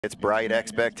It's Bright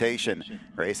Expectation.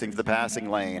 Racing to the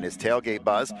passing lane is Tailgate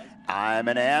Buzz. I'm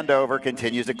an Andover,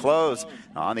 continues to close.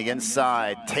 On the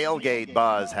inside, Tailgate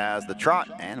Buzz has the trot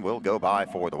and will go by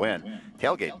for the win.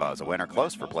 Tailgate Buzz, a winner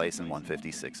close for place in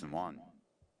 156-1.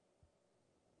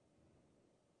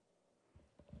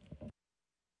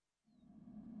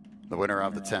 The winner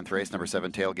of the 10th race, number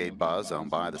 7, Tailgate Buzz,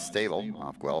 owned by the stable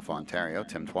of Guelph, Ontario,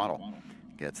 Tim Twaddle,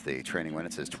 gets the training win.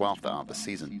 It's his 12th of the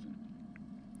season.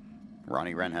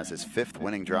 Ronnie Wrenn has his 5th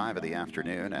winning drive of the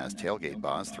afternoon as Tailgate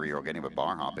Buzz, 3-year-old getting with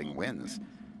bar hopping, wins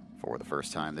for the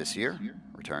first time this year.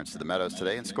 Returns to the Meadows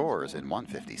today and scores in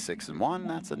 156-1.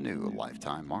 That's a new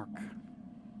lifetime mark.